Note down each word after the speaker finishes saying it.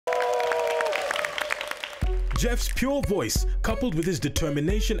Jeff's pure voice, coupled with his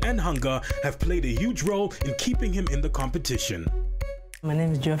determination and hunger, have played a huge role in keeping him in the competition. My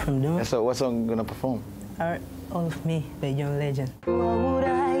name is Jeff Performance. So what song are you gonna perform? All of Me by Young Legend. What would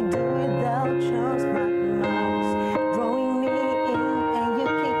I do without your smart mouth? Drawing me in and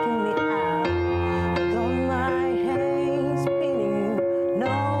you're kicking me out. Got my hands spinning you,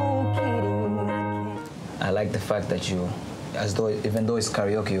 no kidding, I can't. I like the fact that you, even though it's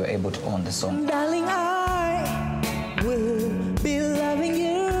karaoke, you're able to own the song. Darling, I will be loving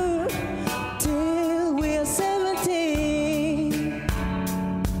you till we're 17.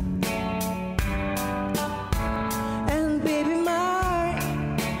 And baby, my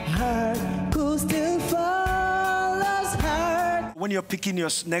heart could still follows her. When you're picking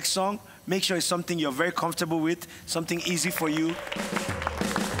your next song, make sure it's something you're very comfortable with, something easy for you.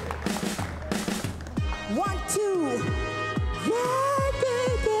 1, 2.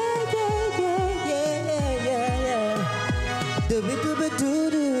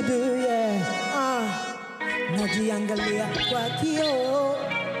 Najiangalia kwa kioo,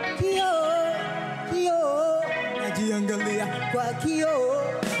 kioo, kioo. Najiangalia kwa kioo,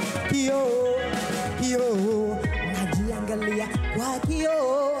 kioo, kioo. Najiangalia kwa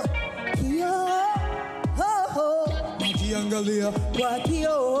kioo, kioo, ho ho. Najiangalia kwa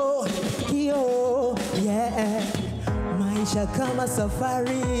kioo, kioo, yeah. Maisha kama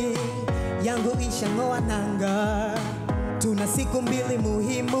safari yangu ishang'oa nanga. Tuna siku mbili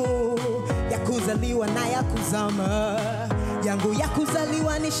muhimu, ya kuzaliwa na ya kuzama. Yangu ya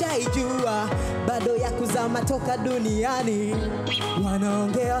kuzaliwa nishaijua, bado ya kuzama toka duniani.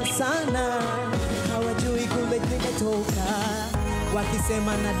 Wanaongea sana, hawajui kule nimetoka.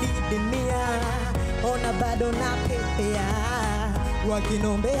 Wakisema nadidimia, ona bado napepea.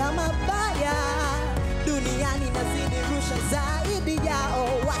 Wakinombea mabaya, duniani nazidi rusha zaidi yao.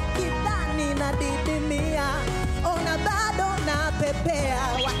 Wakidhani nadidimia, ona bado napepea.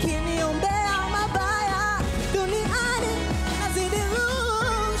 Wakiniombea mabaya, duniani nazidi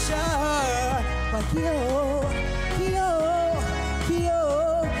rusha. Kwa kioo, kioo,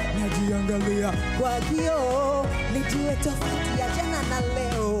 kioo. Najiangalia kwa kioo, nijue tofauti ya jana na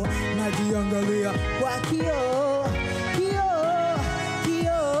leo. Najiangalia kwa kioo, kioo,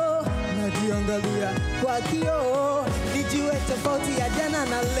 kioo. Najiangalia kwa kioo, nijue tofauti ya jana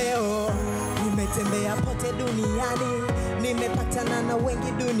na leo. Nimetembea pote duniani, nimepatana na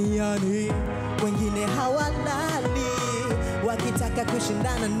wengi duniani. Wengine hawalali, wakitaka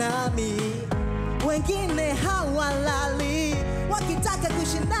kushindana nami. Wengine hawalali, wakitaka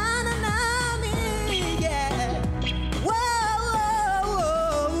kushindana nami, yeah. Whoa,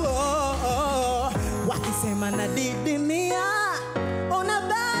 whoa, whoa, whoa. Wakisema nadidimia, ona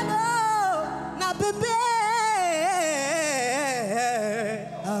bado napepea.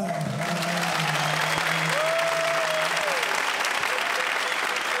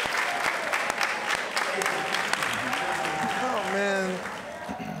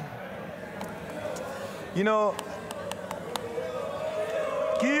 You know,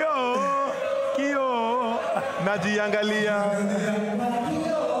 Kio, Kio, najiangalia.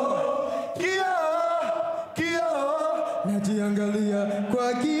 Kio, Kio, najiangalia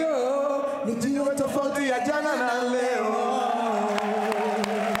kwa kio, nijue tofauti ya jana na leo.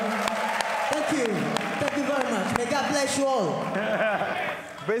 Thank you. Thank you very much. May God bless you all.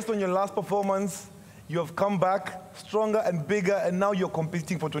 Based on your last performance, you have come back stronger and bigger, and now you're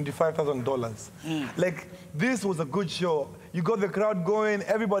competing for $25,000. Like, this was a good show. You got the crowd going,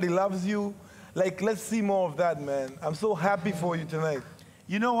 everybody loves you. Like, let's see more of that, man. I'm so happy for you tonight.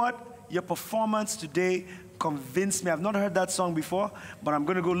 You know what? Your performance today convinced me. I've not heard that song before, but I'm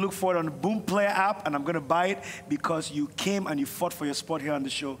going to go look for it on the Boom Player app, and I'm going to buy it because you came and you fought for your spot here on the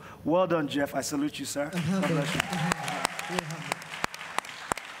show. Well done, Jeff. I salute you, sir. God bless you.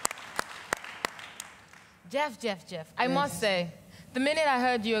 Jeff, I must say, the minute I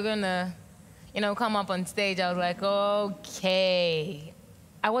heard you were gonna, come up on stage, I was like, okay.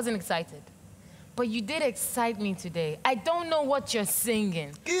 I wasn't excited. But you did excite me today. I don't know what you're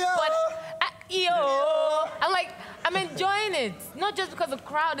singing. But, I'm enjoying it. Not just because the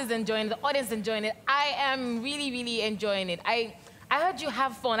crowd is enjoying it, the audience is enjoying it. I am really, really enjoying it. I heard you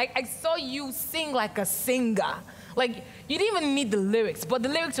have fun. I saw you sing like a singer. Like, you didn't even need the lyrics, but the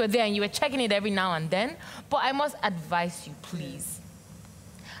lyrics were there and you were checking it every now and then. But I must advise you, please.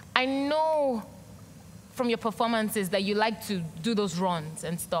 I know from your performances that you like to do those runs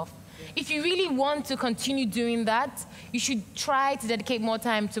and stuff. If you really want to continue doing that, you should try to dedicate more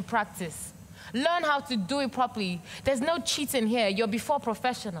time to practice. Learn how to do it properly. There's no cheating here. You're before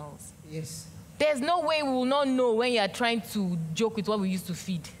professionals. Yes. There's no way we will not know when you're trying to joke with what we used to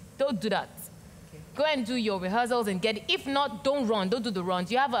feed. Don't do that. Go and do your rehearsals and get it. If not, don't run. Don't do the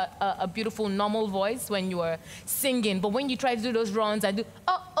runs. You have a beautiful, normal voice when you are singing, but when you try to do those runs and do,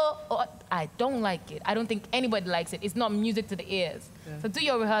 I don't like it. I don't think anybody likes it. It's not music to the ears. Yeah. So do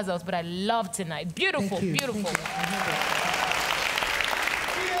your rehearsals, but I love tonight. Beautiful, beautiful.